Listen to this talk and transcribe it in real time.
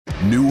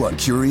New on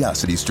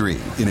Curiosity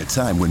Stream. In a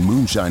time when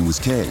moonshine was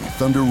king,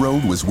 Thunder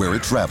Road was where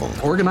it traveled.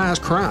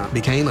 Organized crime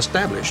became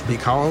established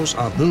because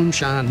of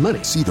moonshine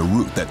money. See the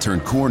route that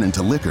turned corn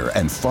into liquor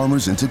and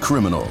farmers into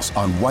criminals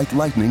on White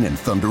Lightning and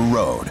Thunder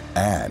Road.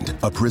 And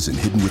a prison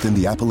hidden within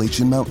the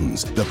Appalachian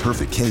Mountains, the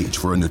perfect cage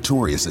for a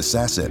notorious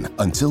assassin.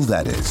 Until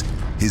that is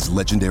his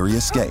legendary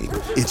escape.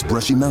 It's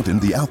Brushy Mountain,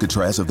 the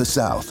Alcatraz of the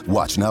South.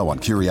 Watch now on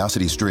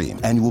Curiosity Stream.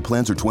 Annual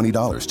plans are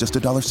 $20, just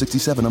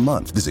 $1.67 a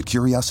month. Visit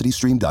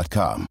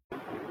curiositystream.com.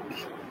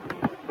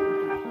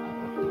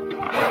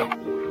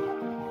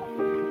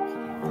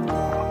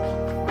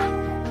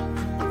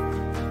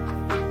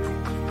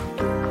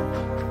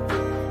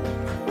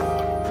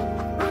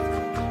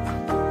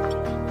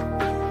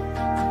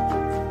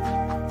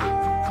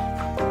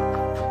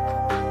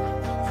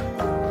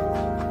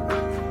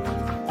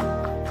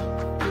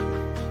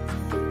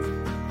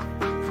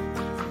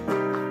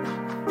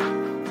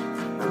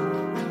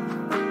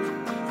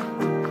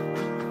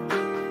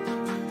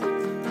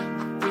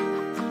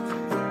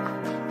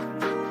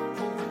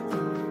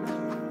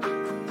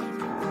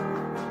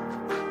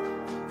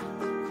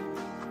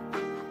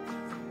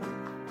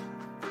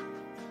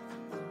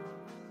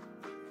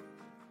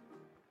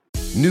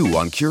 New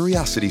on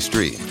Curiosity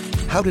Stream.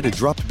 How did a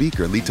dropped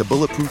beaker lead to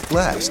bulletproof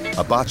glass?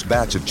 A botched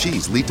batch of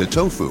cheese lead to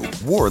tofu?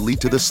 War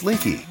lead to the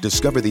Slinky?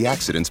 Discover the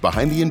accidents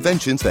behind the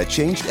inventions that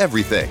changed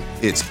everything.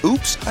 It's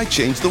Oops, I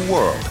Changed the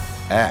World.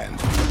 And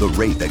the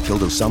raid that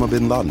killed Osama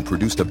bin Laden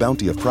produced a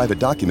bounty of private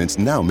documents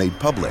now made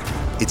public.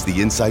 It's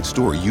the inside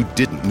story you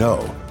didn't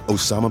know.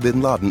 Osama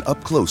bin Laden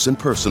up close and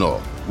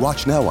personal.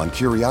 Watch now on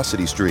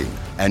Curiosity Stream.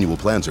 Annual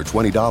plans are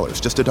 $20,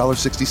 just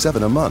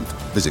 $1.67 a month.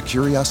 Visit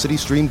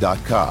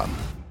curiositystream.com.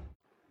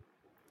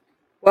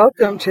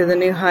 Welcome to the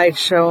New Heights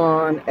Show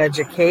on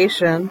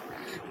Education.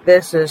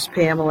 This is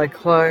Pamela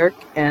Clark,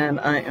 and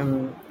I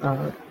am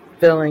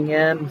filling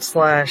in /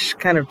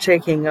 kind of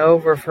taking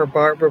over for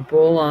Barbara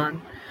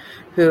Bullen,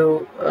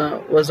 who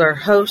was our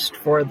host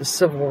for the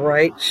Civil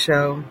Rights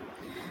Show.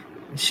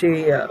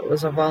 She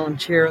was a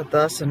volunteer with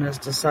us and has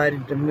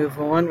decided to move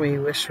on. We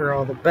wish her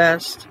all the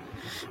best.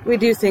 We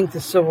do think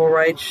the Civil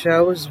Rights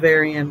Show is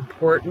very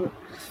important.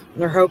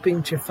 We're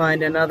hoping to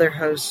find another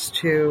host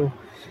to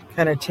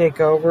kind of take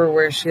over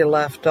where she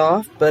left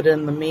off, but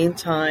in the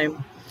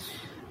meantime,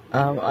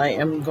 I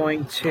am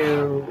going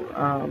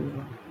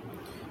to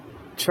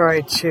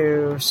try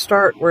to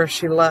start where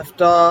she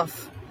left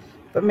off,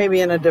 but maybe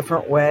in a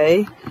different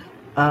way.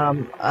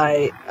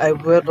 I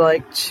would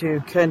like to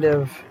kind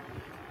of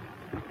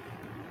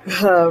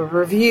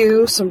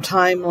review some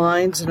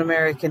timelines in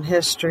American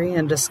history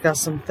and discuss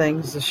some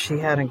things that she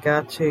hadn't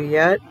got to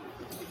yet,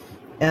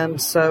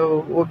 and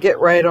so we'll get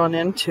right on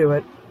into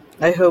it.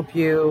 I hope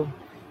you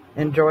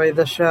enjoy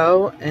the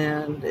show,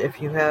 and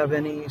if you have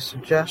any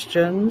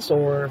suggestions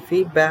or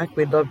feedback,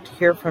 we'd love to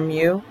hear from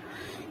you.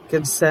 You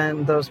can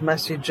send those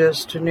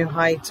messages to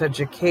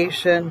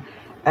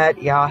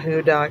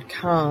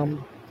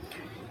newheightseducation@yahoo.com,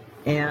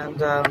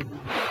 and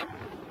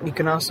you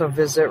can also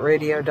visit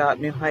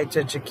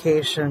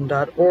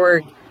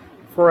radio.newheightseducation.org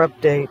for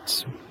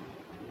updates.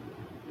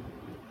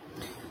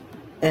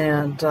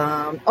 And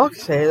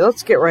okay,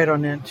 let's get right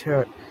on into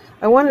it.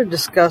 I want to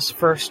discuss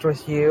first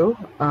with you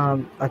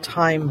a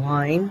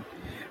timeline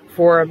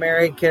for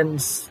American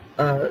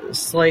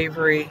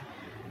slavery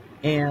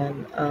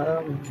and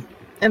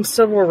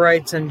civil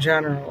rights in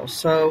general.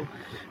 So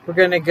we're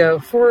going to go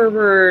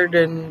forward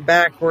and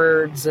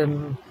backwards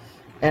and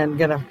going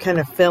to kind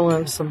of fill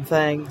in some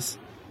things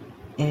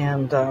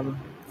and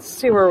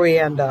see where we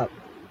end up.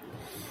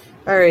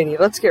 Alrighty,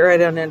 let's get right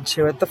on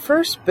into it. The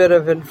first bit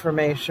of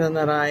information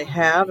that I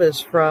have is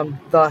from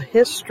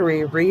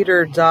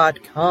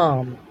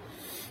thehistoryreader.com,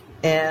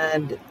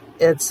 and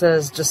it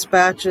says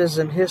Dispatches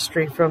in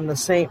History from the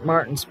St.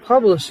 Martin's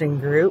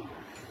Publishing Group,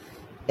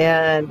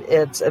 and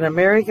it's an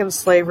American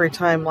slavery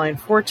timeline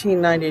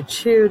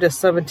 1492 to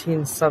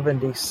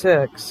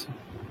 1776.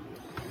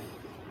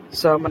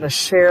 So I'm going to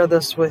share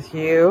this with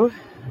you,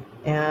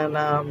 and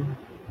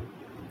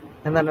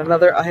then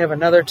I have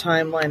another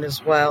timeline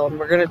as well, and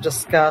we're going to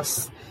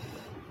discuss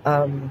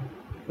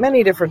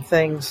many different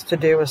things to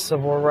do with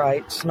civil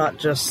rights, not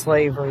just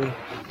slavery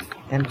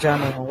in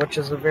general, which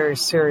is a very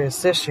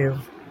serious issue.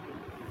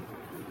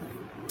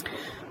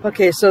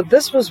 Okay, so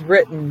this was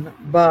written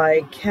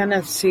by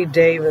Kenneth C.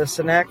 Davis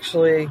and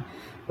actually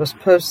was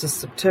posted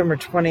September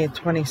 20th,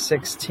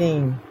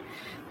 2016. And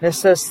it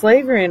says,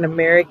 slavery in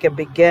America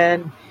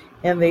began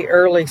in the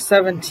early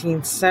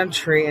 17th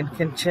century and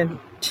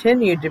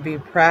continued to be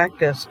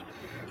practiced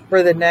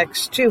for the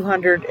next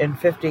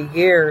 250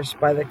 years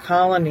by the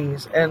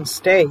colonies and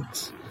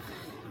states.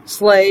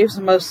 Slaves,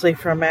 mostly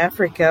from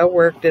Africa,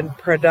 worked in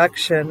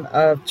production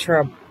of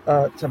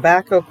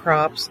tobacco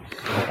crops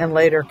and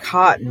later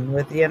cotton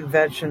with the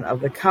invention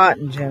of the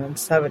cotton gin in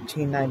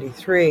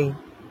 1793.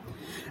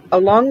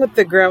 Along with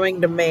the growing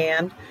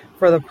demand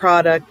for the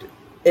product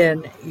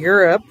in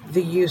Europe,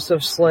 the use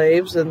of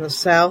slaves in the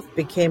South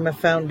became a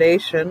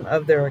foundation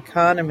of their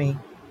economy.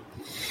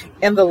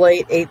 In the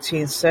late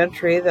 18th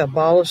century, the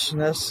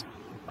abolitionists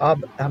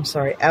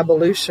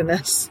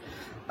abolitionist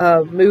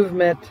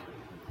movement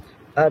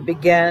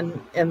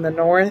began in the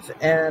North,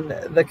 and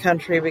the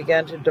country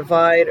began to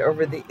divide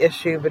over the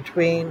issue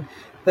between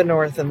the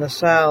North and the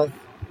South.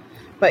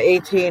 By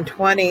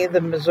 1820, the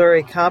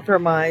Missouri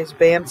Compromise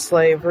banned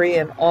slavery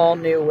in all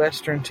new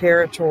Western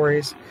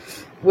territories,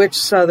 which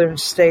Southern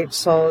states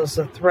saw as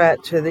a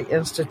threat to the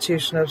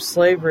institution of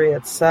slavery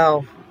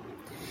itself.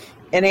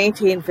 In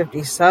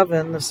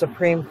 1857, the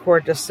Supreme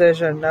Court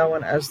decision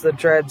known as the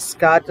Dred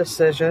Scott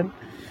decision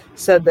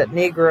said that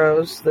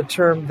Negroes, the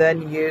term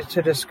then used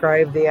to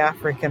describe the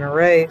African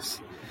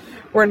race,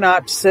 were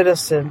not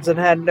citizens and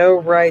had no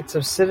rights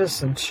of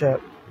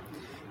citizenship.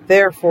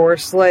 Therefore,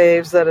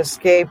 slaves that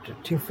escaped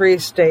to free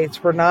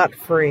states were not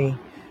free,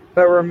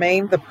 but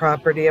remained the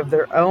property of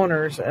their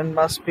owners and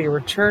must be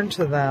returned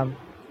to them.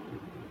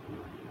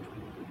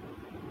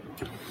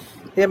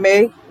 The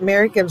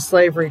American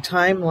slavery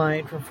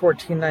timeline from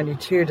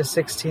 1492 to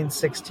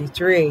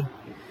 1663.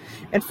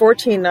 In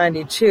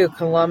 1492,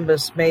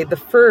 Columbus made the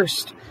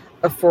first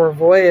of 4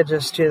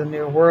 voyages to the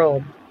New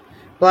World.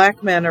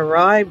 Black men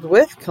arrived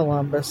with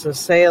Columbus as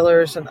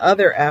sailors, and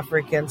other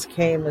Africans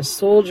came as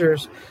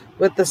soldiers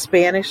with the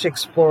Spanish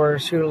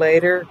explorers who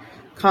later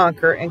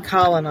conquered and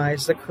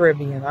colonized the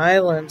Caribbean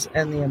islands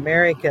and the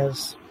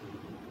Americas.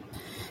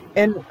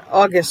 In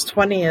August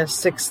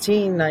 20th,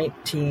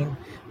 1619,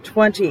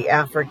 20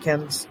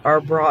 Africans are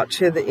brought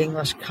to the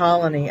English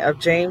colony of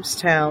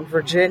Jamestown,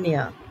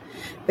 Virginia.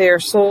 They are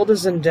sold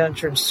as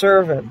indentured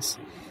servants.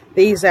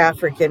 These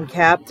African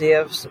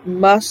captives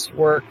must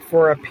work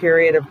for a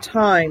period of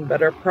time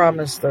but are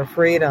promised their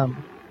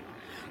freedom.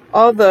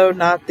 Although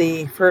not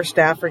the first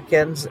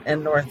Africans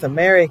in North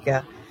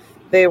America,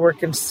 they were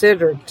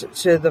considered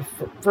to the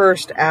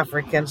first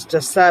Africans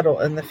to settle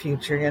in the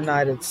future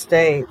United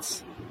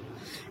States.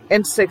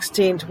 In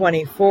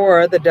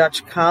 1624, the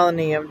Dutch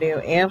colony of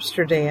New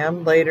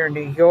Amsterdam, later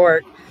New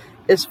York,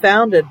 is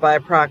founded by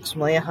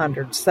approximately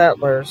 100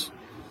 settlers.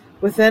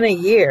 Within a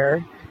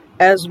year,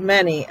 as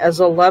many as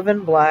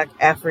 11 black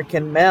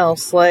African male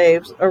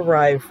slaves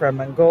arrived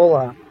from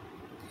Angola.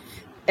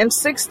 In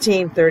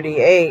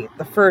 1638,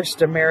 the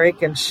first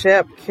American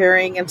ship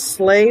carrying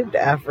enslaved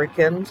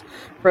Africans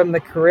from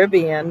the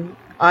Caribbean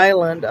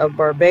island of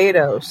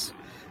Barbados,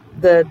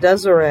 the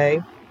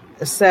Desiree,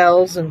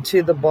 sails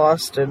into the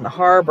Boston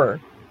Harbor.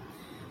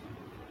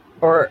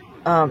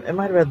 It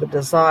might have been the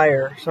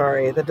Desire.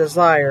 The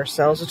Desire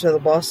sails into the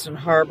Boston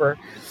Harbor.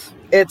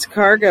 Its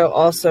cargo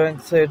also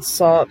includes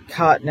salt,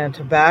 cotton, and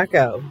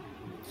tobacco.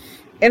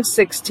 In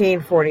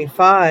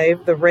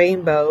 1645, the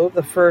Rainbow,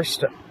 the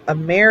first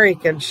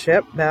American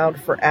ship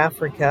bound for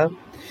Africa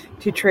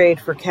to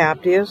trade for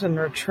captives and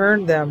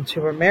return them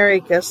to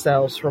America,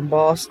 sails from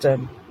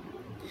Boston.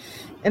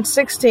 In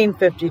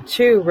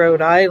 1652,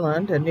 Rhode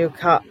Island, a New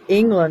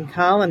England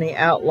colony,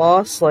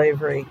 outlaws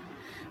slavery,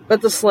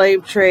 but the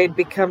slave trade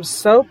becomes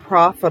so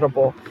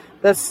profitable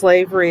that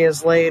slavery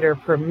is later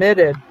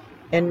permitted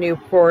in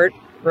Newport,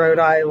 Rhode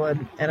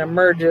Island, and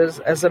emerges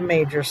as a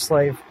major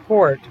slave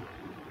port.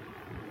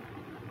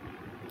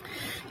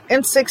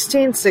 In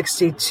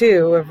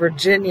 1662, a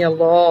Virginia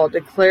law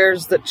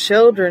declares that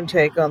children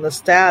take on the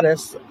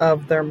status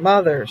of their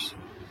mothers.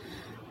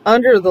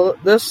 Under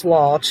this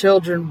law,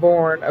 children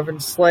born of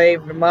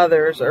enslaved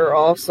mothers are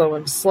also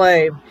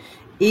enslaved,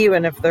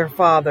 even if their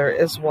father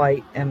is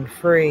white and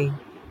free.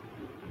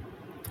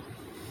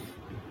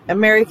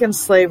 American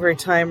slavery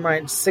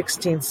timeline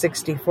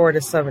 1664 to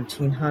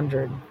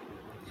 1700.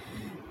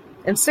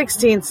 In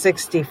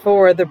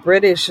 1664, the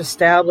British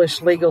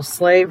established legal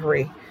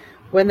slavery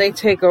when they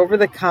take over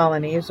the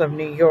colonies of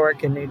New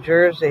York and New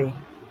Jersey.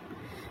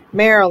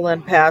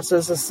 Maryland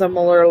passes a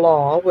similar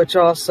law, which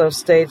also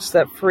states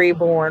that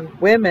free-born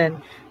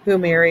women who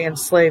marry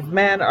enslaved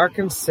men are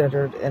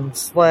considered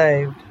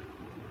enslaved.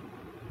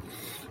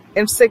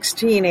 In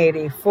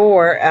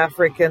 1684,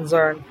 Africans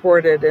are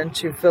imported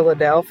into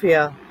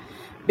Philadelphia,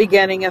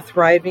 beginning a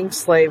thriving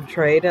slave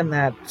trade in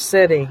that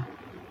city.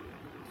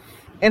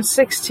 In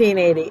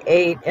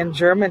 1688, in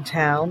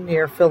Germantown,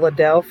 near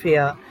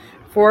Philadelphia,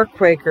 4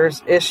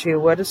 Quakers issue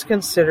what is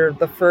considered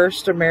the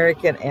first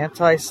American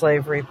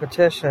anti-slavery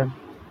petition,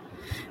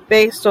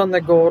 based on the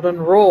Golden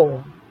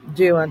Rule,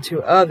 do unto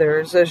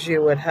others as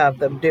you would have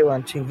them do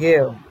unto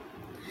you.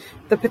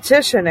 The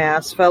petition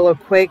asks fellow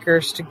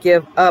Quakers to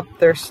give up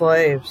their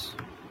slaves.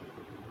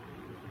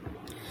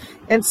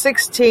 In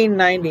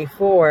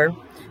 1694,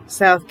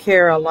 South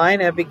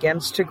Carolina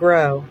begins to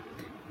grow.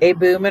 A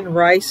boom in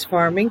rice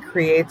farming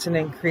creates an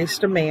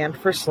increased demand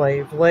for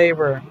slave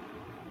labor.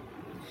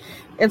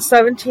 In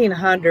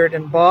 1700,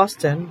 in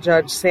Boston,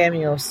 Judge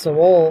Samuel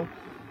Sewall,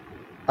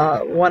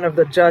 one of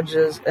the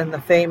judges in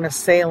the famous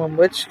Salem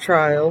witch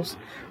trials,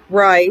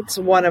 writes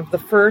one of the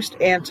first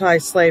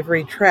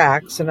anti-slavery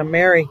tracts in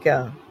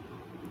America.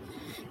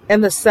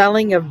 In The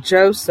Selling of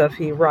Joseph,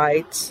 he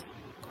writes,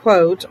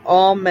 quote,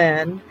 all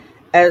men,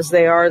 as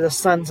they are the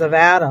sons of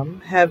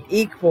Adam, have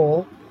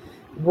equal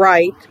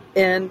right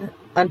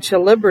unto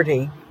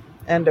liberty,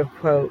 end of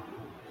quote.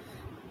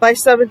 By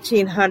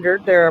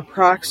 1700, there are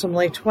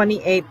approximately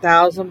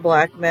 28,000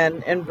 black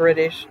men in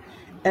British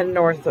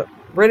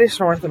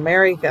North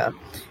America,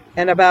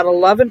 and about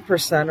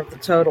 11% of the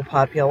total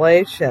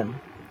population,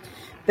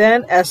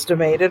 then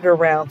estimated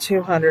around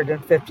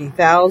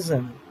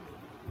 250,000.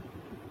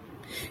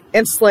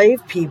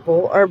 Enslaved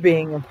people are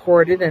being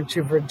imported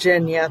into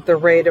Virginia at the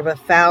rate of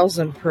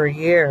 1,000 per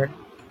year.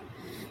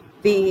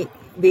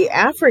 The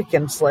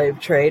African slave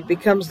trade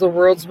becomes the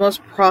world's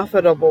most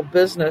profitable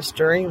business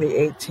during the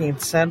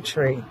 18th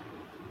century.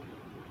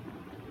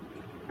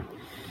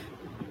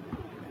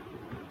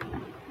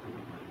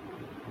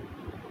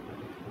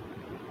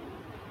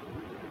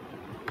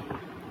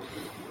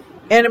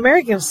 An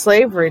American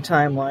slavery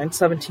timeline,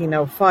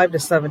 1705 to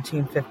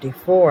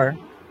 1754.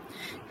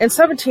 In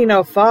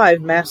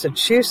 1705,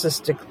 Massachusetts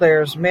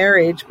declares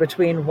marriage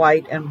between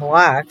white and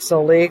blacks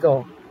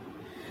illegal.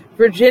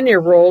 Virginia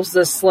rules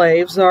that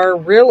slaves are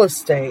real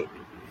estate,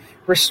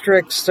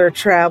 restricts their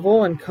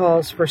travel, and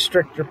calls for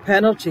stricter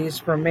penalties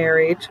for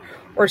marriage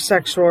or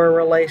sexual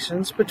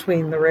relations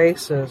between the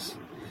races,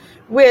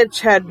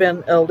 which had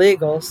been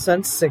illegal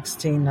since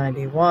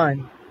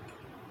 1691.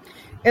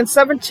 In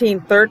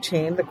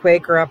 1713, the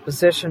Quaker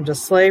opposition to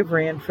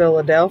slavery in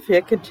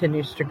Philadelphia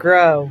continues to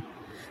grow.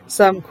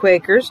 Some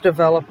Quakers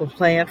develop a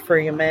plan for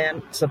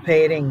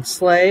emancipating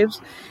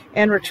slaves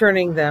and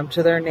returning them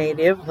to their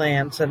native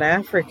lands in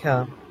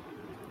Africa.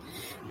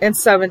 In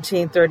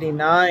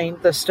 1739,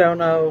 the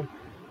Stono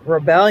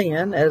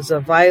Rebellion, as a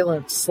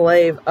violent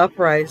slave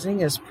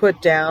uprising, is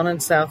put down in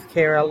South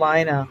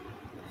Carolina.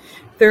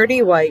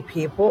 30 white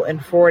people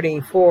and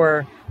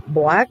 44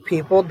 black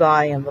people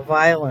die in the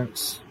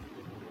violence.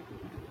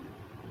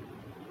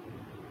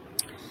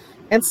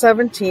 In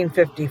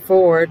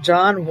 1754,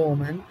 John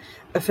Woolman,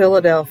 a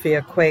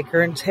Philadelphia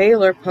Quaker and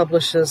tailor,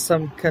 publishes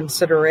some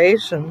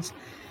considerations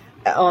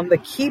on the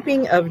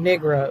keeping of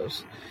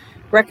Negroes,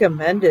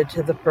 recommended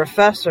to the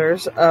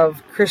professors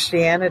of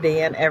Christianity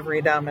in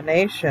every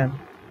denomination,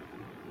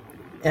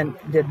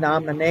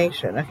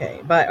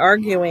 by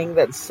arguing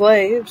that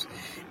slaves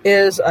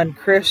is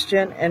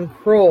unchristian and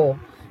cruel.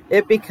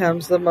 It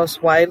becomes the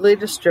most widely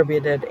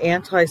distributed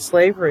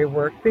anti-slavery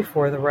work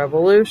before the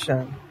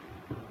Revolution.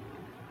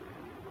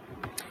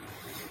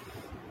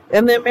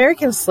 In the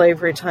American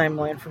slavery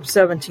timeline from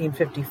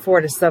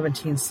 1754 to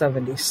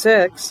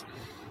 1776,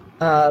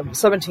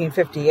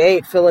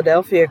 1758,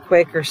 Philadelphia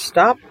Quakers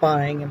stopped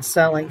buying and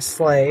selling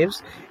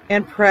slaves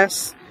and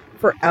pressed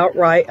for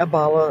outright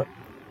abolition.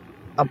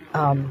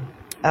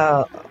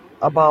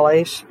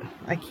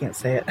 I can't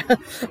say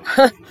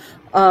it.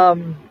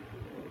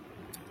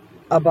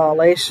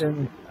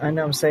 Abolition. I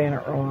know I'm saying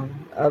it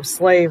wrong. Of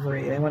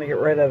slavery. They want to get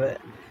rid of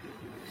it.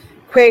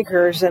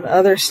 Quakers in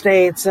other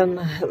states and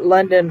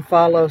London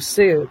follow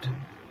suit.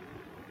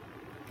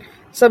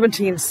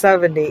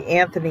 1770,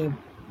 Anthony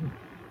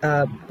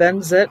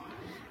Benzett,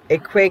 a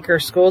Quaker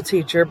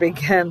schoolteacher,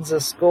 begins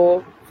a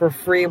school for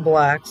free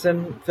blacks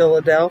in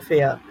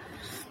Philadelphia.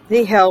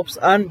 He helps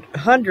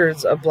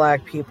hundreds of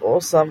black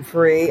people, some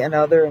free and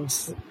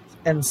others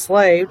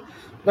enslaved,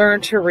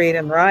 learn to read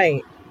and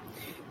write.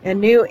 In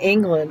New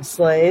England,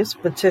 slaves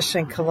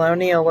petitioned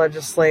colonial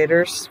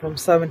legislators from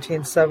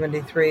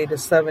 1773 to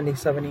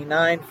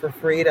 1779 for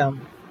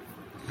freedom.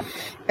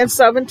 In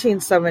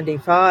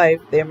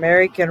 1775, the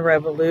American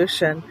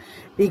Revolution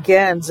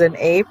begins in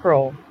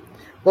April.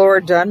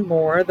 Lord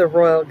Dunmore, the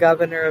royal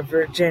governor of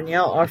Virginia,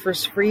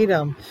 offers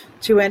freedom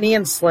to any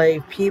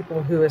enslaved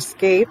people who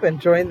escape and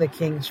join the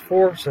king's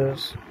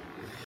forces.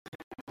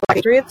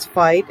 Patriots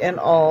fight in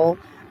all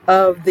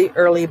of the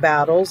early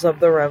battles of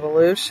the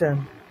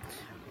Revolution.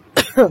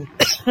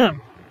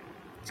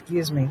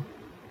 Excuse me.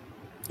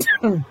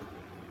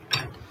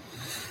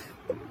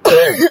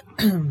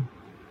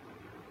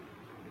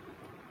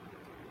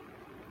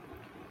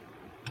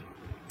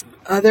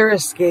 Other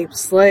escaped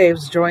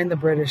slaves joined the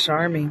British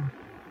Army.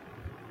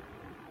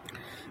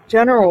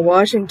 General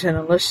Washington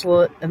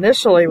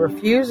initially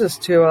refuses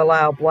to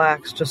allow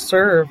blacks to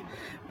serve,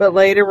 but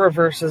later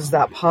reverses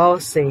that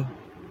policy.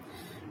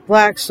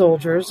 Black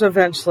soldiers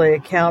eventually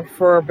account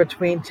for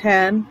between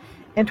 10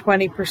 and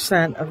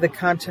 20% of the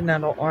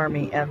Continental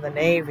Army and the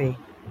Navy.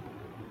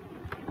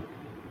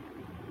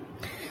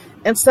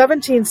 In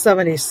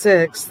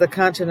 1776, the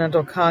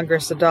Continental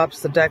Congress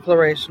adopts the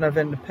Declaration of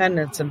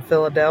Independence in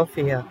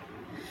Philadelphia.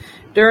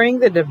 During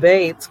the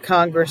debates,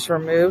 Congress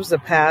removes the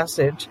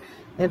passage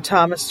in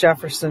Thomas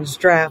Jefferson's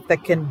draft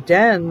that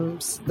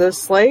condemns the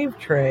slave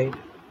trade.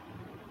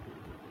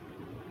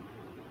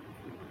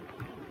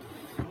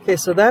 Okay,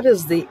 so that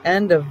is the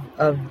end of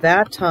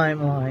that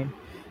timeline.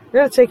 We're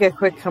going to take a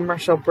quick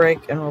commercial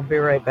break and we'll be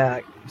right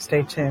back.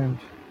 Stay tuned.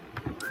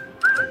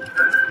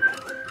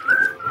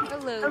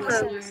 Hello,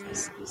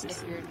 listeners.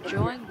 If you're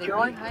enjoying the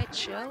New Heights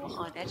show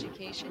on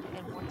education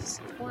and want to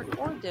support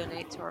or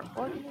donate to our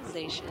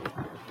organization,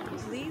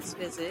 please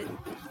visit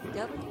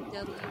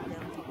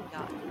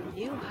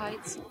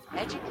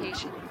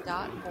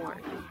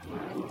www.newheightseducation.org.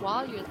 And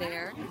while you're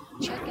there,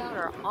 check out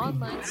our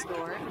online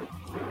store,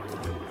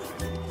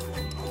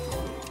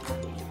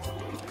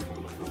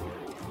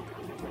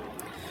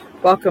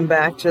 Welcome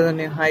back to the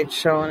New Heights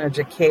Show on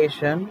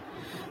Education.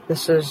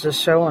 This is the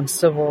show on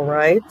civil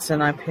rights,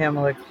 and I'm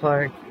Pamela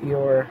Clark,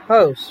 your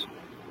host.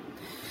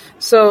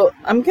 So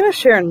I'm going to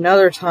share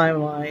another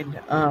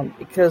timeline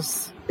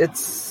because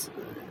it's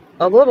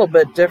a little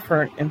bit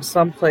different in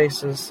some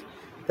places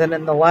than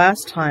in the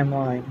last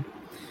timeline.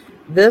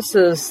 This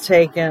is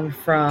taken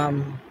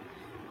from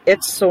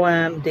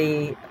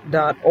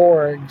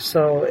itsuandi.org,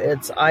 so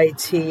it's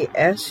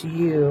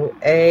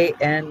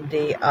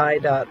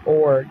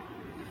itsuandi.org.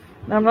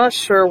 And I'm not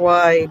sure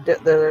why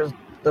the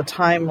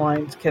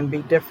timelines can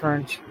be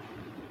different,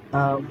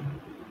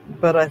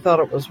 but I thought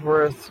it was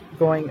worth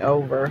going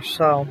over.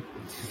 So,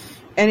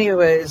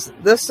 anyways,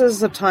 this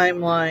is a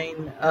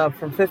timeline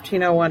from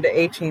 1501 to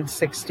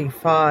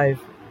 1865.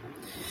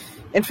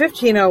 In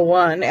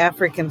 1501,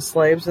 African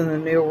slaves in the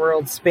New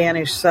World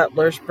Spanish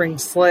settlers bring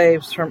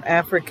slaves from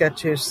Africa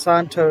to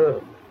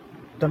Santo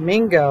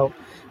Domingo,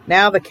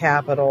 now the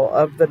capital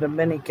of the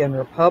Dominican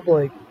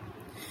Republic.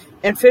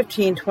 In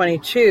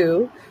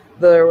 1522,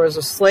 there was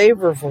a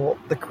slave revolt.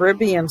 The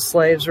Caribbean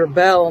slaves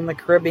rebel on the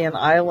Caribbean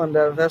island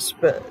of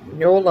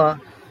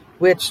Hispaniola,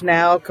 which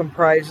now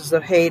comprises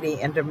of Haiti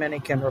and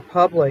Dominican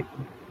Republic.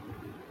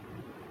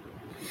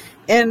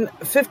 In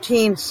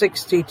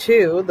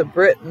 1562, the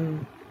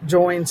Britain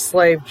joined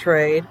slave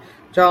trade.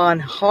 John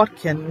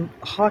Hawkins,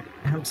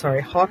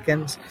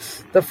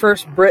 the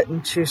first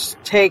Briton to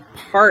take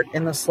part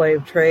in the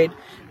slave trade,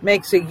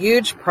 makes a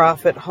huge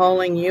profit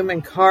hauling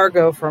human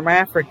cargo from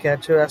Africa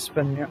to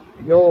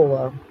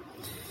Hispaniola.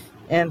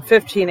 In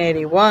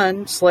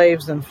 1581,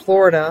 slaves in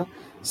Florida,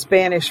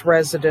 Spanish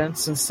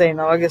residents in St.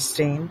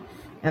 Augustine,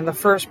 and the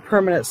first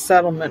permanent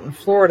settlement in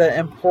Florida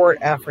import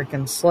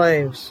African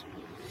slaves.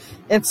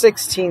 In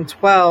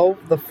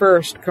 1612, the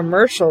first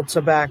commercial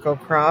tobacco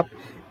crop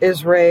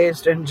is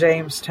raised in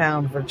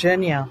Jamestown,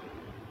 Virginia.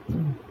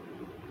 In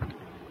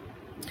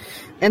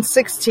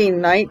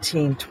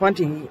 1619,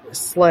 20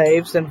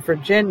 slaves in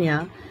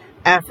Virginia,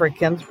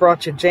 Africans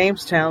brought to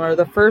Jamestown, are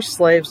the first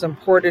slaves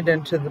imported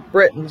into the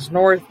Britain's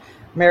North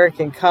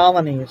American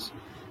colonies.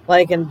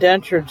 Like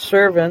indentured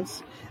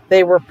servants,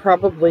 they were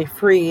probably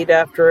freed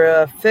after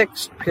a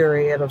fixed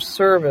period of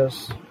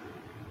service.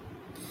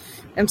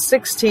 In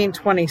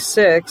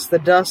 1626, the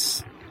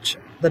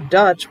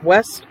Dutch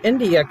West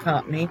India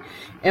Company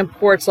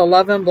imports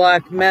 11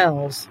 black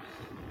male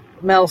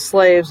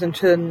slaves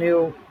into the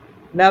New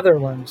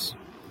Netherlands.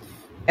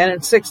 And in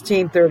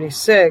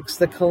 1636,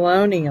 the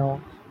colonial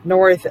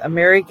North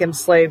American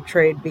slave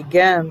trade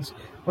begins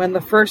when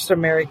the first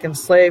American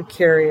slave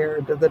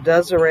carrier, the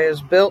Desiree,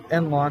 is built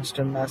and launched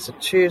in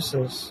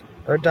Massachusetts.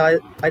 I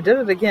did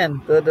it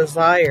again, the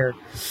Desire.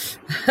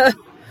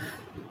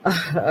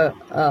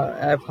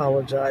 I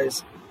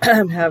apologize.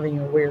 I'm having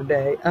a weird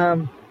day.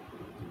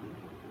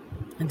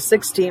 In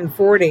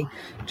 1640,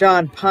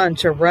 John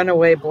Punch, a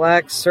runaway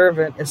black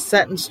servant, is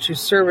sentenced to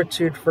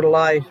servitude for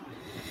life.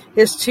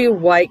 His two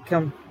white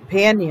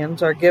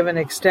companions are given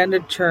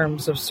extended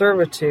terms of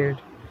servitude.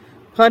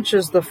 Punch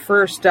is the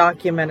first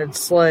documented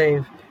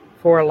slave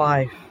for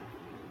life.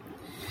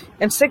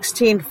 In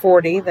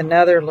 1640, the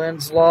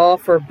Netherlands law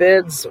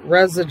forbids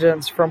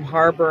residents from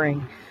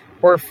harboring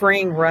or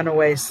freeing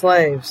runaway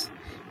slaves.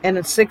 And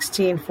in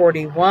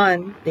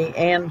 1641, the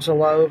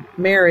Angelo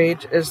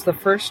marriage is the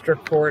first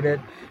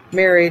recorded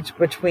marriage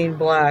between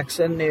blacks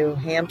in New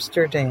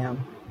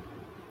Amsterdam.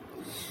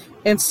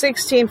 In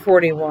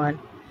 1641,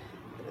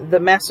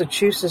 the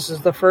Massachusetts is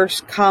the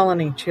first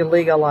colony to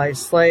legalize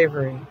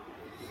slavery.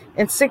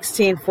 In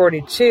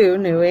 1642,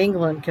 New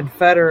England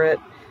Confederation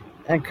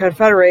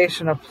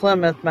of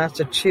Plymouth,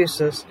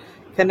 Massachusetts,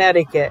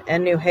 Connecticut,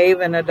 and New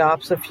Haven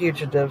adopts a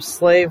fugitive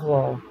slave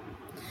law.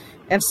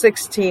 In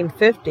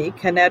 1650,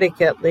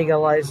 Connecticut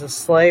legalizes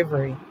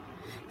slavery.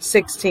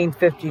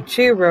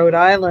 1652, Rhode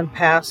Island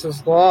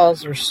passes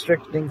laws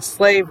restricting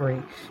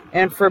slavery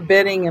and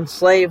forbidding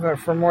enslavement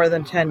for more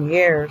than 10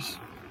 years.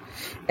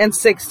 In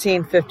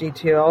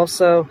 1652,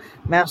 also,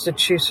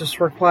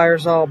 Massachusetts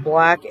requires all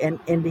black and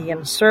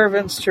Indian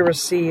servants to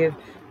receive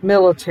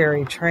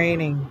military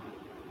training.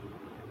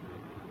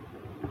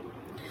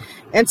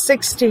 In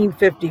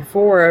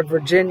 1654, a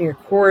Virginia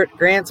court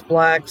grants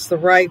blacks the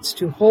rights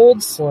to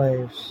hold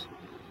slaves.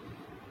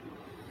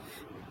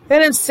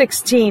 Then in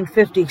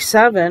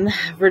 1657,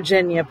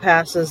 Virginia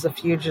passes the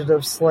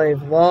fugitive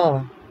slave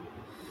law.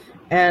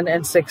 And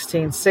in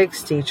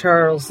 1660,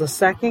 Charles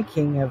II,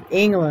 King of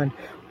England,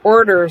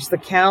 orders the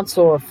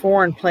Council of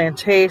Foreign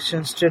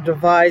Plantations to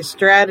devise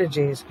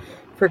strategies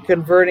for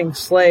converting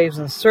slaves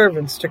and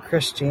servants to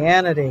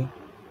Christianity.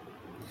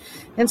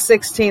 In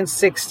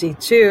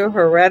 1662,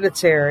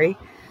 hereditary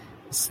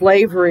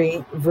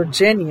slavery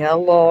Virginia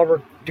law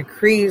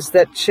decrees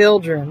that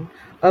children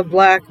of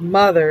black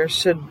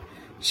mothers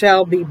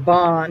shall be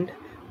bond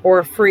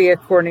or free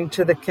according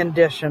to the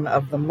condition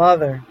of the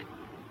mother.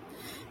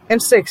 In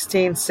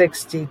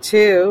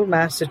 1662,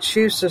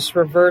 Massachusetts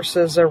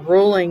reverses a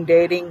ruling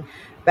dating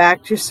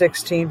back to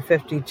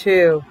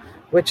 1652,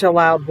 which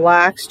allowed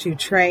blacks to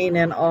train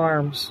in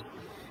arms.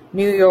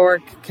 New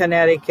York,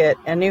 Connecticut,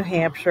 and New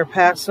Hampshire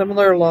passed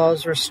similar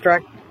laws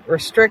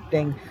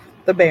restricting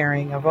the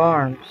bearing of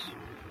arms.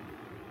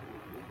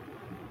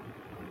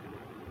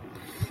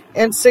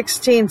 In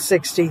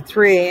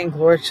 1663, in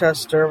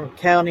Gloucester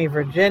County,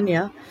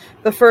 Virginia,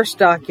 the first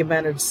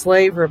documented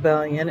slave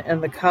rebellion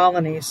in the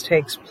colonies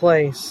takes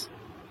place.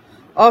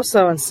 Also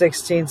in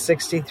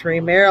 1663,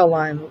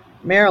 Maryland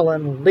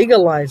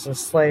legalizes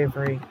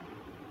slavery.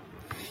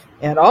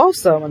 And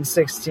also in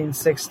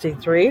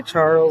 1663,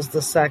 Charles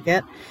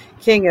II,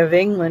 King of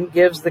England,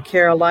 gives the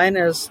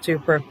Carolinas to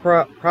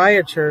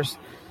proprietors.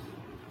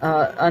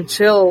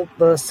 Until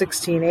the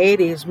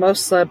 1680s,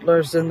 most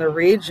settlers in the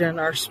region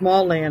are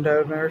small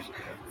landowners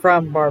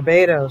from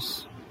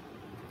Barbados.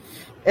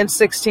 In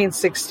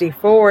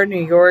 1664,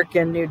 New York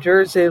and New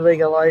Jersey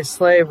legalized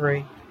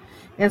slavery.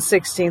 In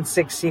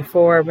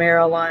 1664,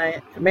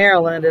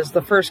 Maryland is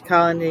the first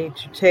colony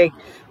to take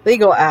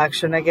legal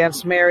action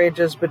against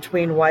marriages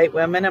between white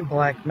women and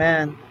black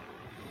men.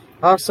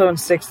 Also in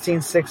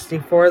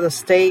 1664, the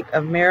state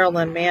of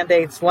Maryland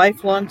mandates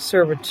lifelong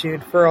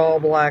servitude for all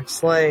black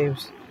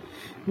slaves.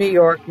 New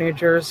York, New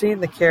Jersey,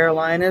 the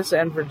Carolinas,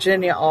 and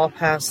Virginia all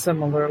passed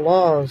similar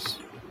laws.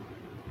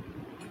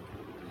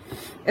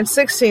 In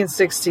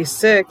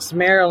 1666,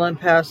 Maryland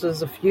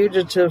passes a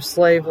fugitive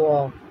slave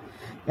law.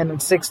 And in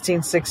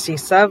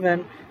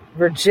 1667,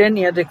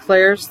 Virginia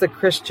declares that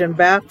Christian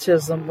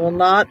baptism will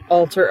not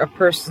alter a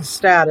person's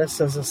status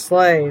as a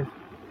slave.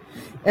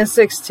 In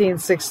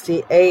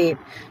 1668,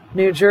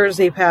 New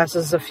Jersey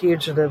passes a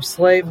fugitive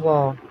slave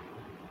law.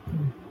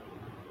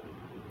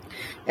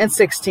 In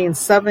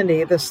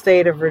 1670, the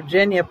state of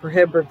Virginia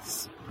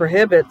prohibits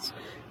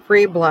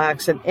free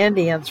blacks and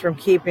Indians from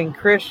keeping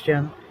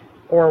Christian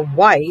or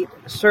white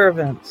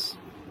servants.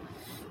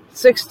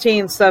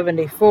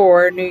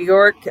 1674, New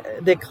York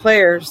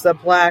declares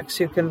that blacks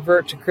who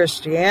convert to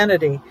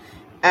Christianity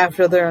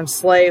after their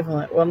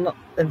enslavement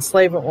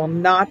will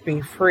not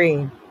be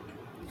freed.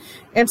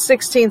 In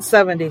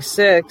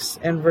 1676,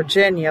 in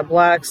Virginia,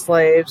 black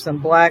slaves and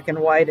black and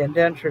white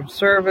indentured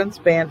servants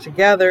band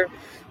together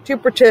to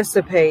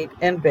participate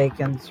in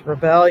Bacon's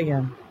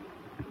Rebellion.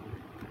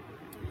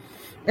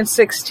 In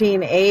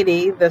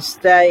 1680, the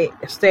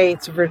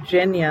states of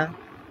Virginia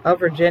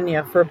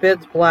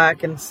forbids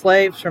black and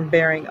slaves from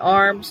bearing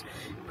arms,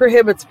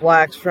 prohibits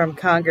blacks from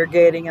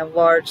congregating in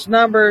large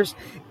numbers,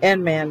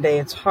 and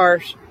mandates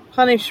harsh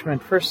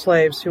punishment for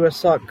slaves who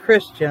assault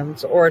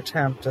Christians or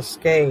attempt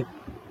escape.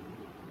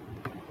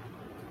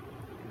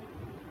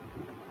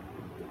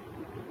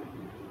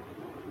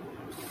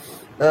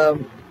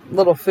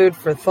 Little food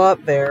for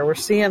thought there. We're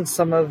seeing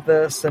some of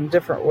this in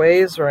different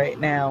ways right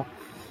now,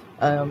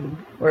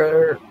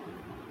 where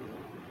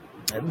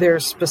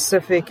there's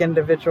specific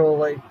individual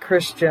like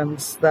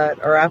Christians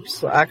that are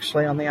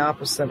actually on the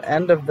opposite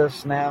end of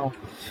this now,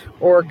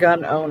 or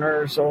gun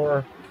owners,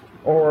 or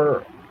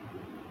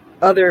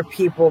other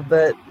people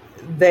that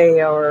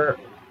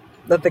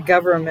the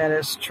government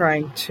is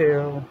trying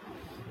to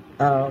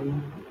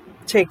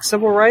take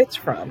civil rights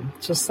from,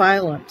 to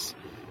silence.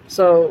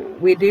 So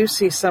we do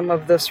see some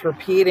of this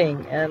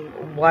repeating,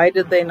 and why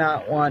did they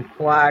not want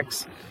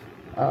blacks?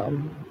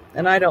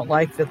 And I don't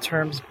like the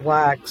terms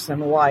blacks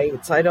and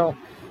whites. I don't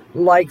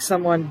like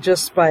someone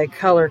just by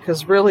color,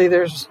 because really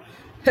there's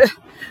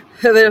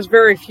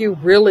very few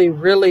really,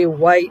 really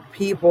white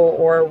people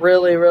or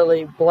really,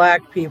 really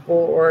black people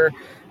or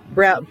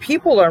brown.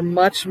 People are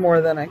much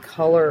more than a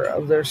color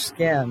of their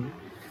skin.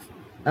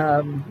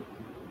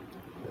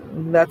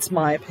 That's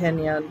my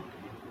opinion,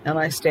 and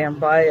I stand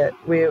by it.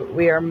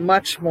 We are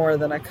much more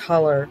than a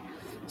color.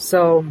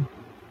 So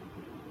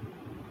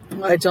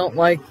I don't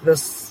like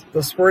this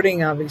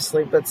wording,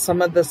 obviously, but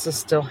some of this is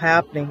still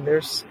happening.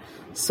 There's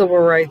civil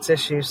rights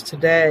issues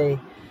today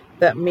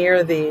that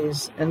mirror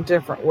these in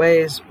different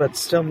ways, but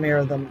still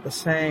mirror them the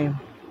same.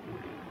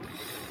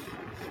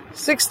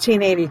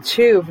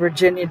 1682,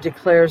 Virginia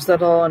declares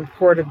that all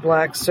imported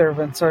black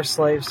servants are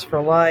slaves for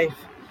life.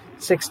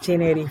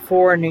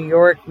 1684, New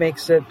York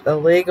makes it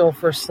illegal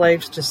for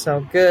slaves to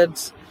sell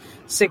goods.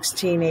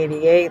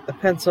 1688, the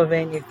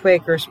Pennsylvania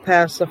Quakers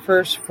pass the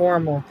first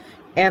formal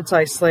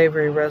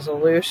anti-slavery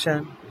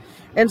resolution.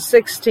 In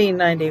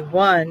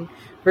 1691,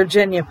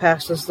 Virginia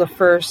passes the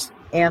first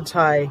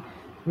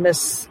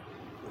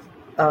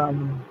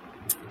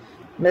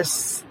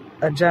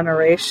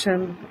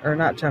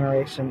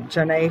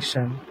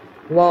anti-miscegenation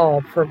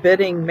law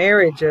forbidding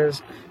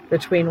marriages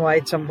between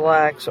whites and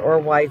blacks or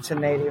whites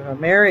and Native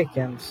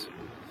Americans.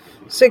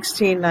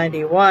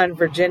 1691,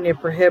 Virginia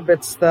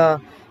prohibits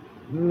the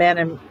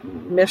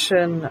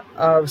manumission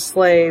of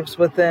slaves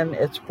within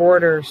its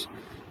borders.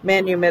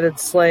 Manumitted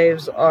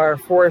slaves are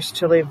forced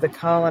to leave the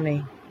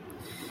colony.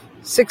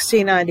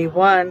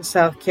 1691,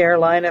 South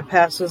Carolina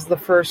passes the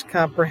first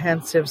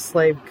comprehensive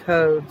slave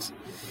codes.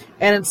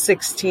 And in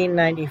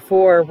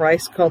 1694,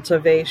 rice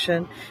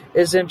cultivation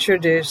is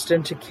introduced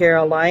into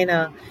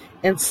Carolina,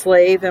 and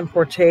slave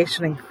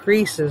importation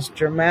increases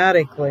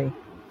dramatically.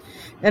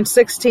 In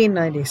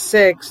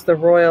 1696, the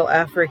Royal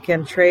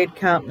African Trade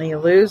Company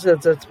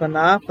loses its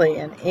monopoly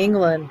in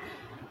England.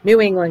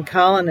 New England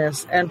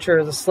colonists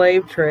enter the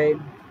slave trade.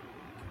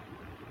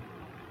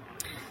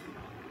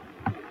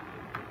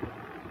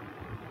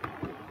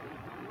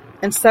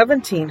 In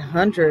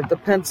 1700, the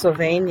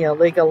Pennsylvania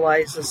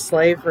legalizes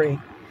slavery,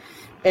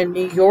 and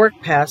New York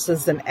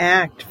passes an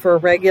act for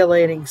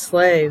regulating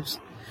slaves.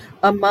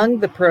 Among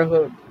the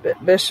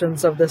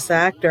prohibitions of this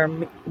act are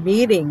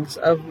meetings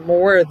of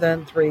more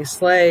than 3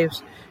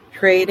 slaves,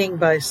 trading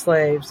by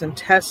slaves, and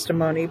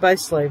testimony by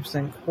slaves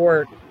in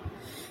court.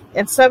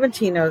 In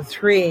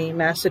 1703,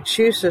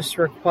 Massachusetts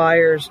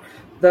requires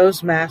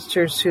those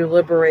masters who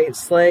liberate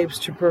slaves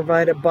to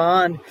provide a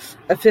bond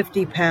of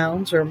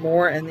 £50 or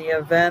more in the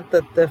event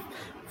that the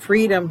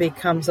freedom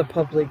becomes a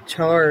public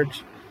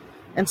charge.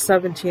 In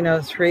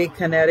 1703,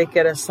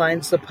 Connecticut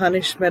assigns the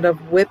punishment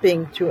of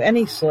whipping to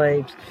any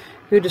slaves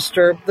who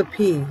disturb the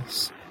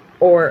peace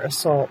or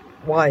assault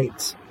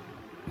whites.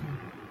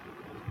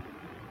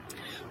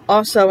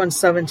 Also in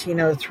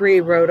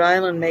 1703, Rhode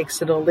Island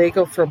makes it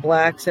illegal for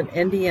blacks and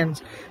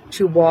Indians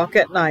to walk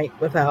at night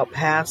without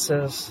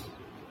passes.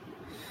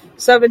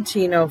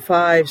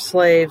 1705,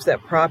 slaves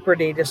at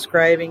property,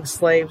 describing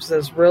slaves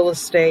as real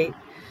estate.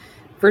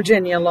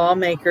 Virginia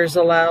lawmakers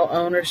allow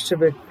owners to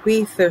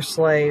bequeath their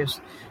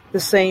slaves. The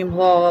same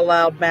law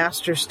allowed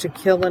masters to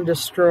kill and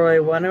destroy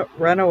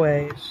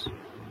runaways.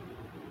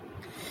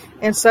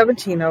 In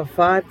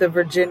 1705, the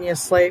Virginia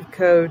Slave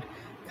Code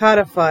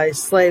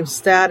codifies slave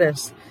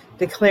status,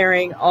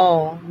 declaring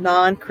all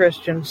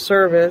non-Christian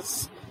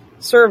servants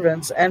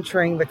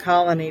entering the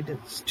colony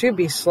to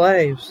be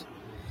slaves.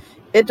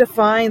 It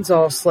defines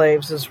all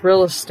slaves as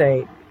real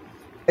estate,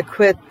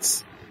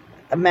 acquits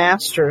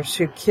masters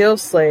who kill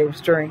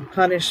slaves during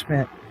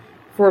punishment,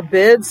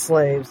 forbids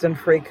slaves and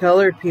free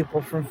colored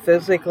people from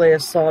physically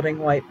assaulting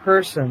white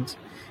persons,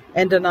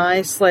 and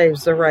denies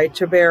slaves the right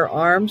to bear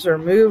arms or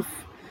move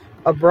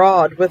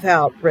abroad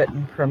without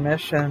written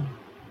permission.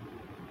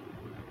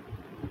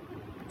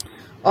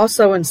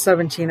 Also in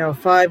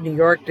 1705, New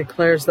York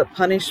declares that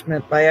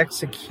punishment by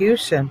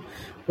execution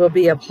will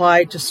be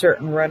applied to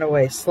certain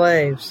runaway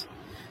slaves.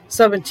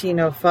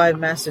 1705,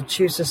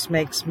 Massachusetts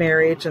makes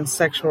marriage and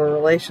sexual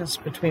relations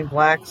between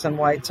blacks and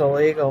whites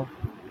illegal.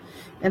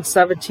 In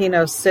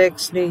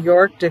 1706, New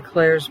York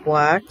declares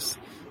blacks,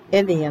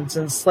 Indians,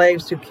 and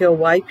slaves who kill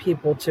white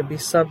people to be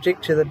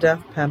subject to the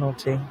death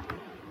penalty.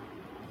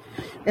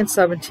 In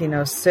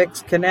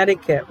 1706,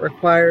 Connecticut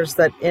requires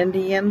that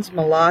Indians,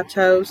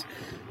 mulattoes,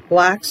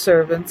 black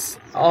servants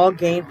all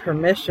gain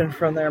permission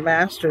from their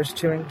masters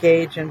to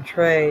engage in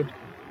trade.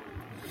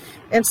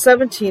 In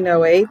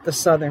 1708, the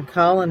southern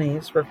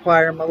colonies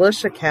require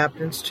militia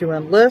captains to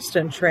enlist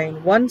and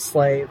train 1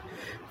 slave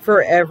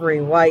for every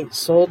white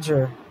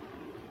soldier.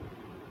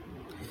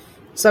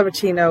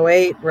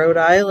 1708, Rhode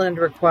Island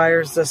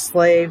requires the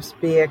slaves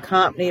be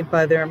accompanied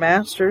by their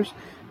masters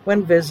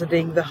when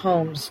visiting the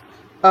homes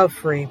of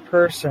free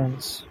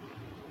persons.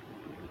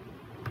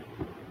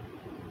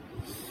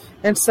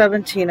 In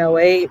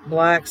 1708,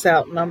 blacks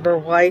outnumber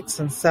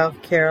whites in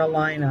South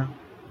Carolina.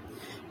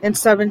 In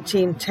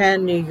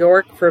 1710, New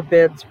York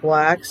forbids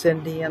blacks,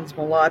 Indians,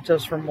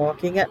 mulattoes from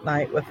walking at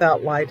night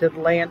without lighted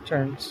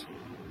lanterns.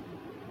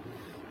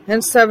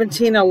 In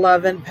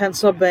 1711,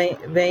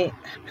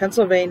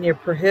 Pennsylvania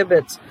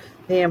prohibits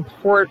the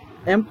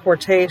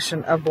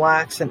importation of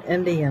blacks and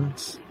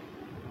Indians.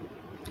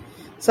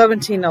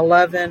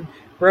 1711,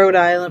 Rhode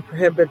Island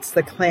prohibits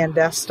the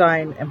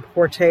clandestine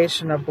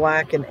importation of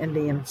black and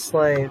Indian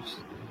slaves.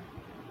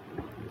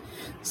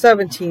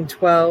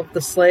 1712,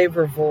 the slave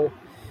revolt.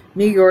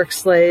 New York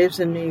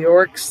slaves in New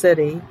York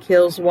City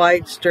kills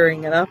whites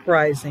during an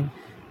uprising,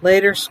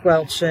 later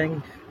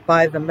squelching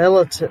by the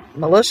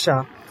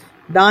militia.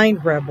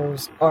 19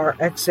 rebels are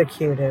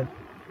executed.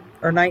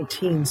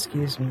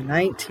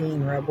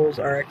 19 rebels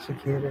are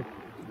executed.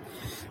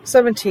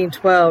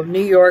 1712,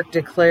 New York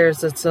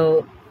declares it's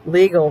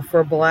illegal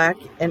for black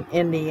and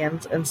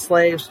Indians and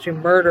slaves to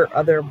murder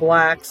other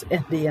blacks,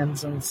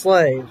 Indians, and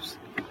slaves.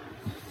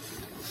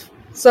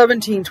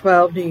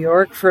 1712, New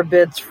York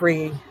forbids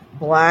freed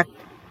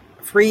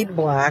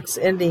blacks,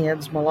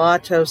 Indians,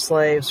 mulatto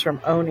slaves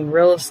from owning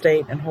real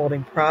estate and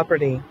holding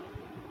property.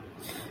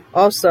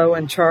 Also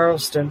in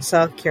Charleston,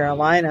 South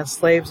Carolina,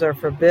 slaves are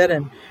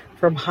forbidden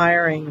from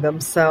hiring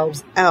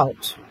themselves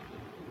out.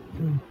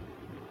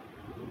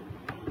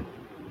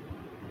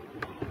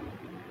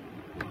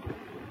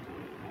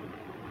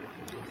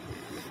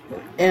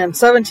 In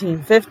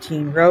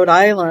 1715, Rhode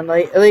Island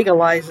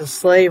legalizes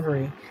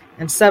slavery.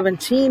 In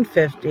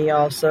 1750,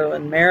 also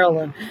in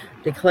Maryland,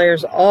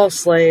 declares all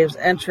slaves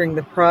entering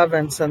the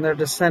province and their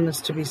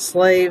descendants to be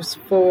slaves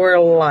for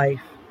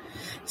life.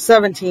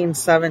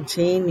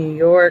 1717, New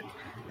York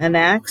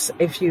enacts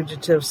a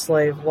fugitive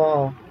slave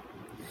law.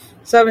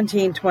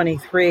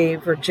 1723,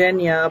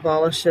 Virginia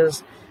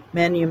abolishes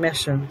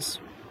manumissions.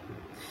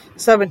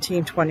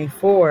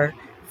 1724,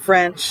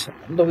 French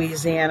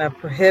Louisiana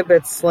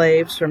prohibits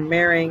slaves from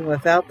marrying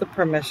without the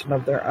permission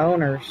of their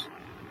owners.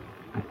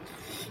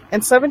 In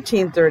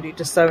 1730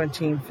 to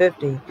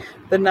 1750,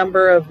 the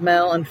number of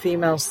male and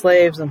female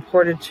slaves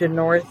imported to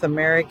North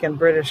American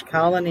British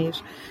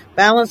colonies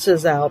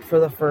balances out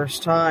for the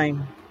first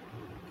time.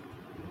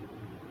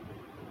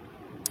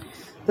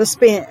 In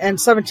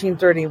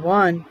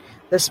 1731,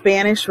 the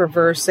Spanish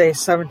reversed a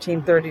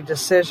 1730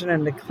 decision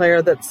and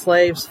declared that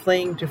slaves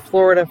fleeing to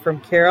Florida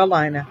from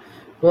Carolina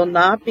will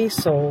not be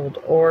sold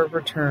or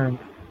returned.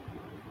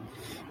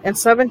 In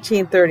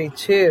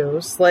 1732,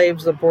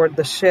 slaves aboard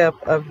the ship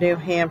of New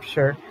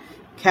Hampshire,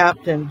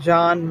 Captain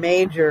John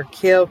Major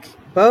killed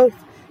both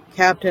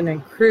captain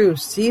and crew,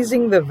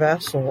 seizing the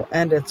vessel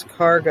and its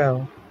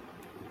cargo.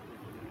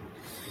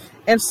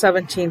 In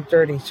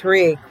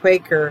 1733,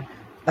 Quaker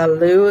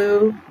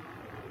Elihu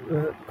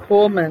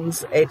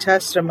Coleman's a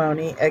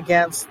testimony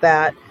against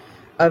that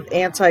of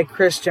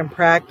anti-Christian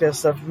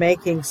practice of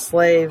making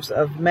slaves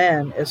of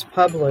men is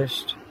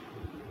published.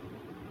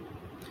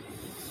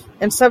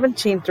 In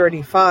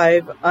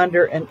 1735,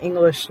 under an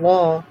English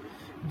law,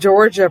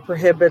 Georgia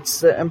prohibits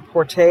the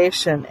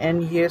importation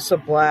and use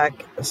of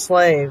black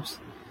slaves.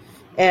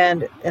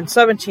 And in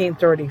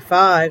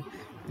 1735,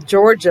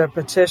 Georgia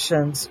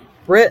petitions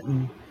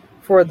Britain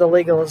for the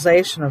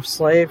legalization of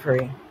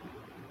slavery.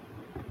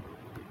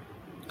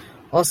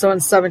 Also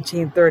in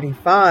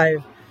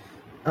 1735,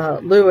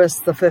 Louis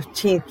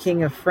XV,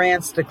 King of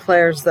France,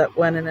 declares that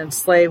when an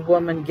enslaved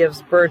woman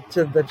gives birth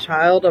to the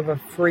child of a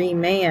free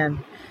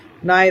man,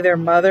 neither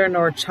mother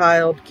nor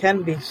child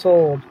can be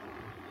sold.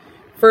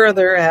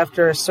 Further,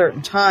 after a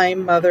certain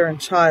time, mother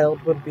and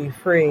child would be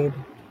freed.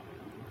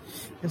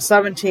 In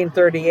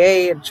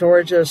 1738,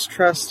 Georgia's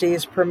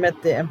trustees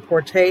permit the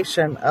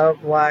importation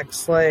of black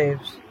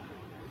slaves.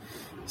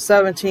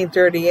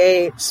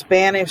 1738,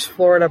 Spanish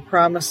Florida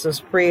promises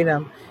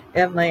freedom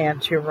and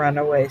land to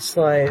runaway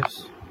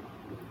slaves.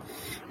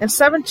 In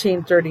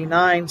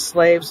 1739,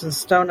 slaves in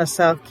Stonah,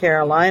 South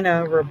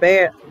Carolina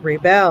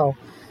rebel,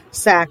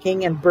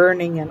 sacking and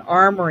burning and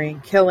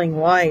armoring, killing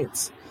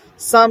whites.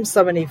 Some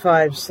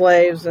 75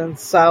 slaves in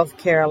South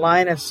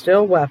Carolina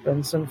steal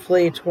weapons and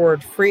flee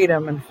toward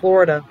freedom in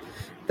Florida,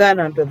 then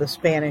under the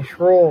Spanish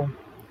rule.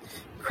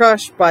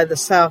 Crushed by the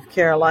South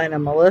Carolina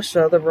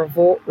militia, the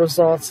revolt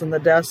results in the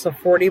deaths of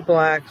 40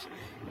 blacks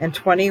and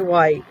 20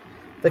 white.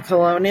 The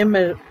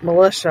colonial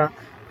militia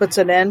puts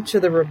an end to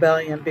the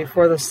rebellion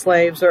before the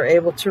slaves are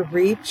able to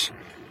reach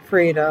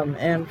freedom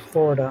in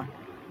Florida.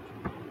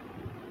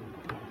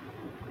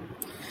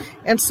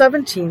 In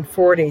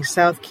 1740,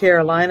 South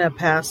Carolina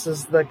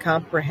passes the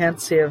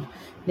Comprehensive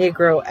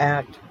Negro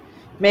Act,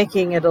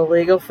 making it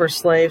illegal for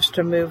slaves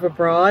to move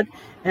abroad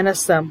and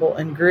assemble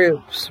in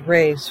groups,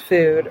 raise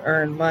food,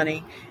 earn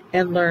money,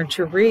 and learn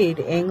to read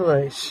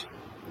English.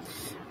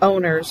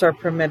 Owners are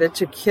permitted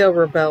to kill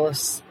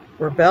rebellious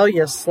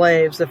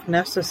slaves if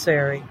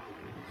necessary.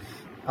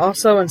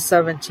 Also in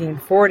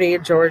 1740,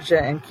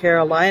 Georgia and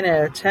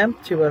Carolina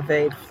attempt to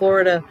invade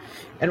Florida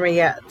in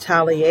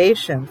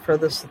retaliation for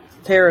the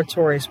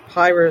territory's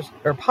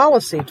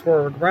policy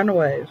toward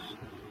runaways.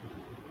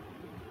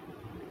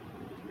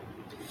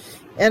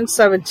 In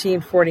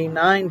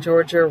 1749,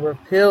 Georgia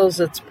repeals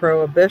its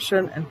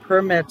prohibition and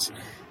permits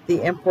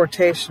the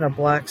importation of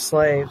black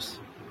slaves.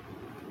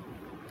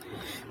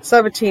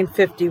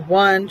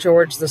 1751,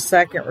 George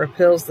II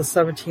repeals the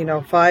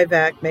 1705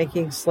 Act,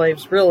 making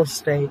slaves real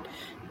estate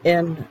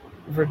in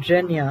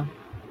Virginia.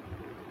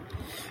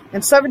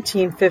 In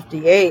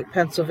 1758,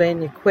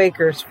 Pennsylvania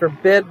Quakers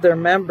forbid their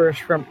members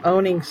from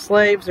owning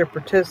slaves or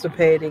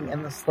participating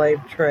in the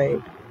slave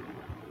trade.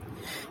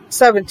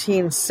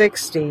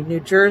 1760, New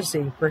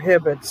Jersey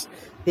prohibits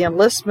the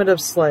enlistment of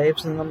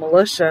slaves in the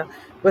militia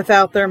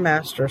without their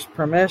master's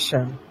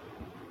permission.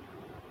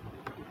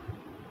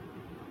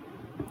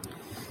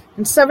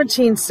 In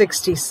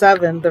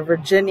 1767, the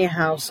Virginia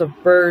House of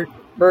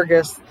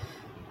Burgess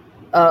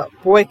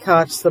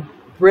boycotts the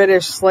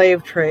British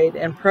slave trade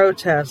in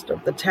protest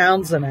of the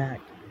Townshend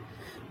Act.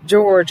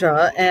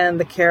 Georgia and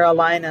the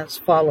Carolinas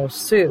follow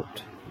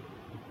suit.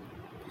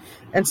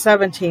 In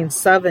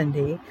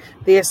 1770,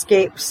 the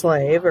escaped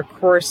slave, or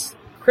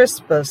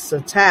Crispus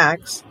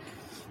attacks,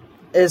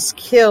 is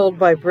killed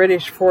by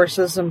British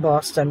forces in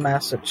Boston,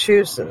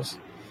 Massachusetts.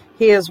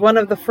 He is one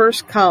of the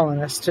first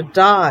colonists to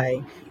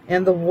die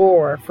in the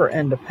War for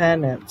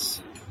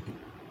Independence.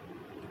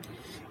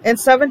 In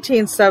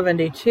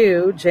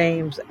 1772,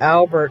 James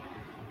Albert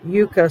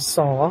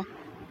Ukasaw,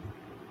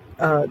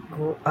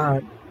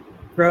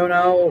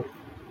 Grono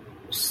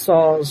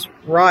Saw's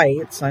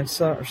writes, I'm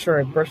sure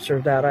I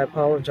butchered that, I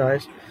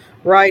apologize,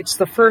 writes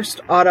the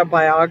first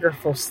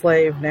autobiographical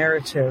slave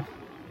narrative.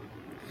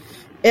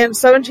 In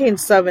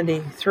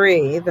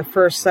 1773, the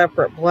first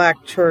separate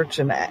black church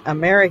in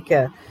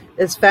America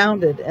is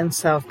founded in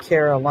South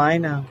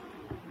Carolina.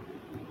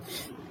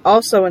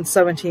 Also in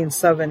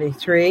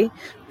 1773,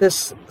 the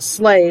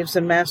slaves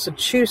in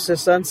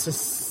Massachusetts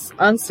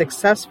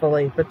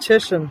unsuccessfully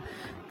petitioned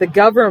the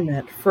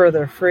government for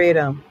their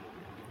freedom.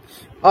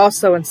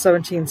 Also in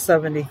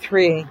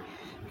 1773,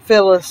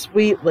 Phyllis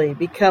Wheatley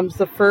becomes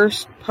the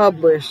first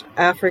published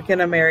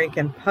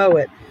African-American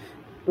poet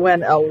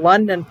when a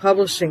London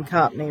publishing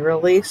company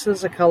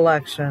releases a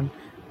collection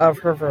of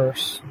her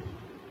verse.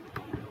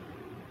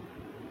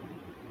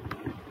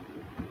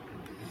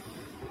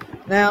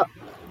 Now,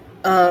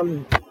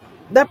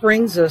 that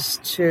brings us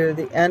to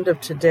the end of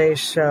today's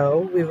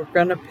show. We were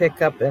going to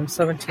pick up in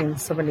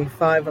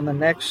 1775 on the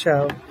next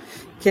show,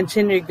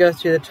 continue to go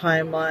through the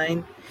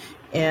timeline,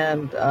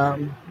 and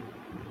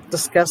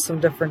discuss some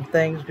different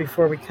things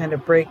before we kind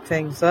of break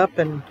things up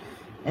and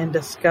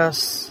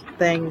discuss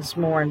things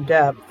more in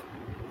depth.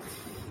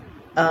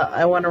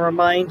 I want to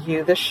remind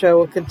you, this show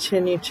will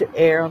continue to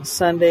air on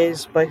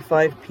Sundays by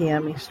 5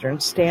 p.m. Eastern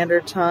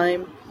Standard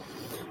Time.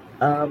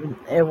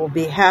 It will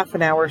be half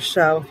an hour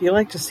show. If you'd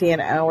like to see an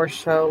hour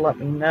show, let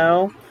me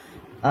know.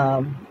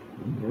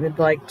 We'd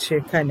like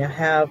to kind of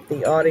have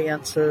the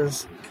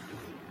audience's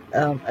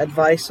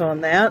advice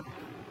on that.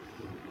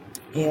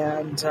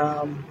 And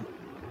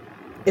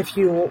if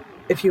you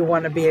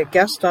want to be a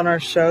guest on our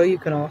show, you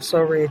can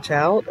also reach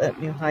out at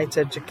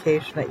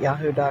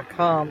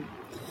newheightseducation@yahoo.com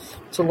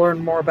to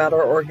learn more about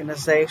our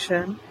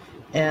organization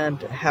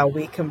and how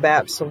we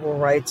combat civil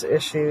rights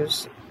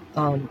issues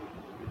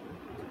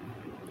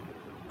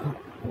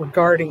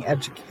regarding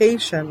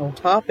educational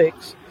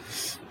topics.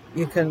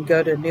 You can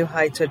go to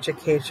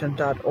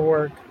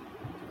newheightseducation.org.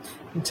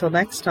 Until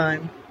next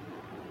time.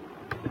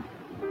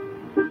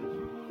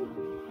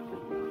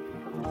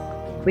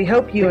 We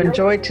hope you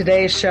enjoyed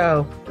today's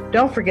show.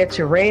 Don't forget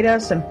to rate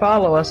us and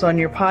follow us on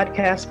your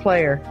podcast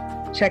player.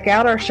 Check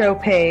out our show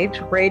page,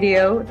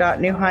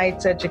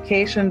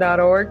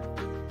 radio.newheightseducation.org,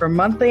 for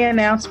monthly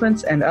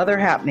announcements and other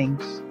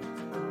happenings.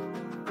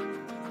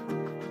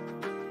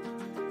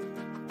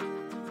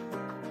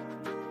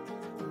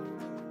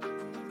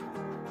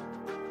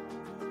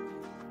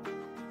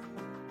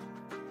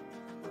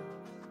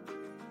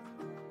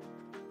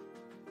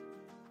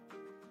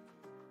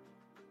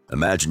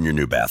 Imagine your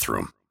new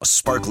bathroom. A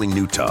sparkling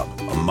new tub,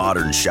 a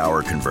modern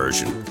shower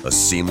conversion, a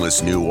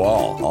seamless new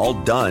wall, all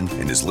done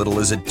in as little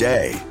as a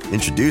day.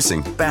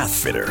 Introducing Bath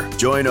Fitter.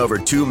 Join over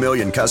 2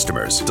 million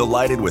customers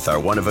delighted with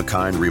our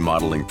one-of-a-kind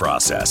remodeling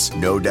process.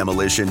 No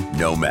demolition,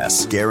 no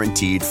mess.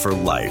 Guaranteed for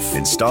life.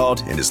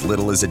 Installed in as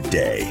little as a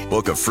day.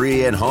 Book a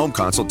free in-home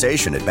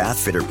consultation at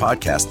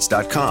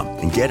bathfitterpodcasts.com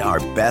and get our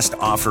best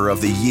offer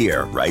of the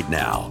year right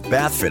now.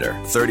 Bath Fitter,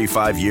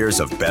 35 years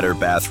of better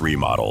bath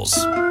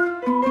remodels.